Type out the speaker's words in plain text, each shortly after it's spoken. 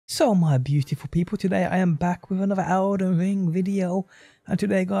So my beautiful people, today I am back with another Elden Ring video, and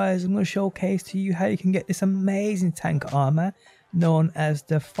today guys I'm going to showcase to you how you can get this amazing tank armor known as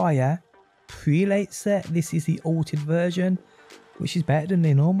the Fire Prelate Set. This is the altered version, which is better than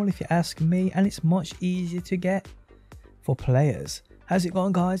the normal if you ask me, and it's much easier to get for players. How's it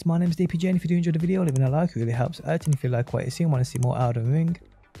going guys? My name is DPJ, and if you do enjoy the video, leaving a like really helps out, and if you like what you see and want to see more Elden Ring,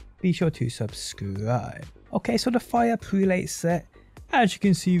 be sure to subscribe. Okay, so the Fire Prelate Set, as you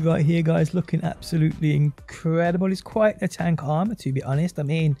can see right here guys, looking absolutely incredible. It's quite a tank armor, to be honest. I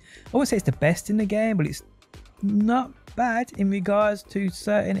mean, I wouldn't say it's the best in the game, but it's not bad in regards to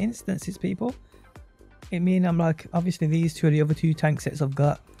certain instances, people. I mean, I'm like, obviously these two are the other two tank sets I've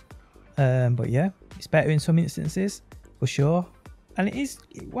got, but yeah, it's better in some instances for sure. And it is,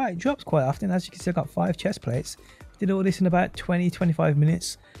 wow, it drops quite often. As you can see, I've got 5 chest plates. Did all this in about 20-25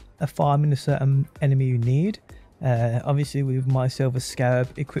 minutes of farming a certain enemy you need. Obviously with my silver scarab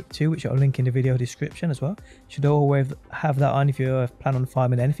equipped too, which I'll link in the video description as well. Should always have that on if you plan on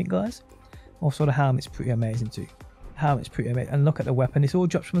farming anything guys. Also the helmet's pretty amazing too. Helmet's pretty amazing. And look at the weapon, it's all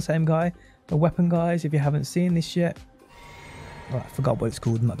drops from the same guy. The weapon guys, if you haven't seen this yet, oh, I forgot what it's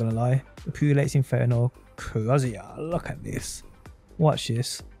called, I'm not gonna lie. The Prelate Inferno Crozier. Look at this, watch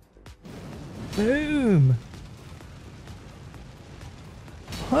this. Boom.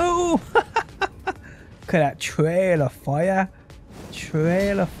 Oh. Look at that trail of fire.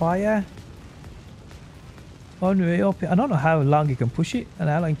 Trail of fire. Unreal. I don't know how long you can push it and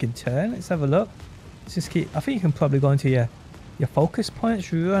how long you can turn. Let's have a look. Let's just keep. I think you can probably go into your focus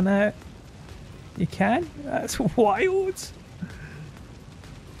points, run out. You can? That's wild.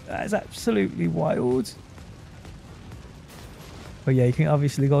 That is absolutely wild. But yeah, you can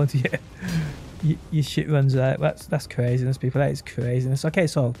obviously go into your shit runs out. That's craziness, people. That is craziness. Okay,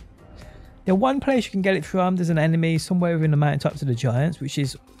 so the one place you can get it from, there's an enemy somewhere within the mountaintops of the giants, which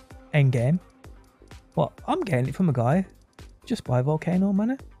is endgame. But I'm getting it from a guy just by Volcano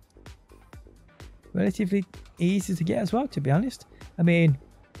Manor. Relatively easy to get as well, to be honest. I mean,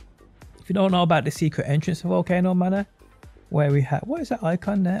 if you don't know about the secret entrance to Volcano Manor, where we have, what is that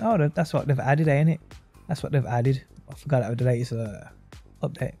icon there? Oh, that's what they've added, ain't it? That's what they've added. I forgot that with the latest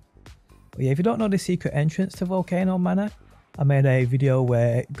update. But yeah, if you don't know the secret entrance to Volcano Manor, I made a video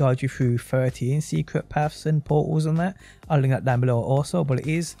where it guides you through 13 secret paths and portals and that. I'll link that down below also, but it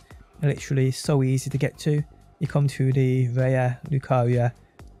is literally so easy to get to. You come to the Raya Lucaria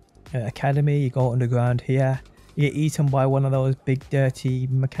Academy, you go underground here, you get eaten by one of those big dirty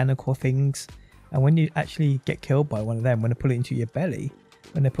mechanical things, and when you actually get killed by one of them, when they put it into your belly,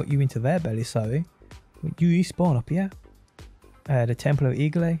 when they put you into their belly, sorry, you respawn up here, the Temple of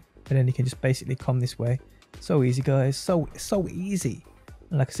Eagle, and then you can just basically come this way. So easy guys, so easy.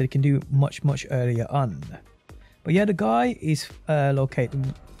 And like I said, you can do much earlier on. But yeah, the guy is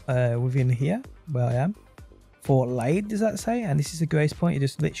located within here where I am. Fort Lade, does that say? And this is a grace point. You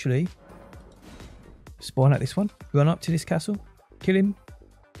just literally spawn at this one, run up to this castle, kill him,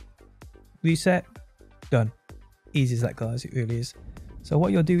 reset, done. Easy as that guys, it really is. So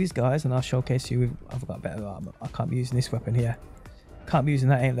what you'll do is guys, and I'll showcase you with, I've got better armor, I can't be using this weapon here, can't be using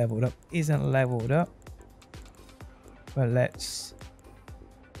that, ain't leveled up, isn't leveled up. Well, let's,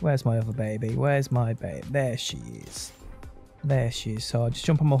 where's my other baby? Where's my babe? There she is. There she is. So I'll just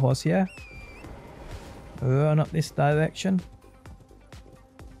jump on my horse here, run up this direction.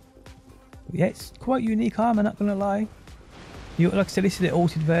 Yeah, it's quite unique armor, not gonna lie. Like I said, this is the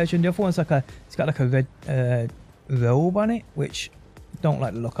altered version. The other one's like it's got like a red robe on it, which I don't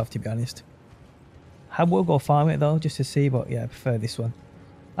like the look of, to be honest. I will go farm it though, just to see, but yeah, I prefer this one.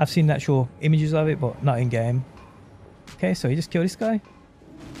 I've seen actual images of it, but not in game. Okay, so you just kill this guy.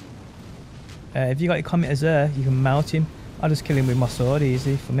 If you got your Comet Azure, you can mount him. I'll just kill him with my sword,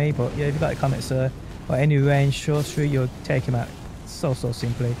 easy for me. But yeah, if you got your Comet Azure or any range sorcery, you'll take him out so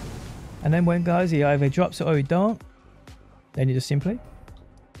simply. And then when guys, he either drops it or he don't, then you just simply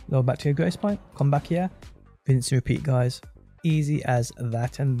go back to your grace point, come back here, rinse and repeat guys. Easy as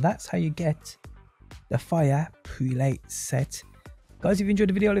that, and that's how you get the Fire Prelate Set. Guys, if you enjoyed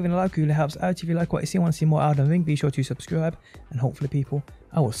the video, leaving a like really helps out. If you like what you see and want to see more Elden Ring, be sure to subscribe. And hopefully, people,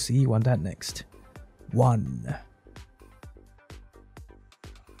 I will see you on that next one.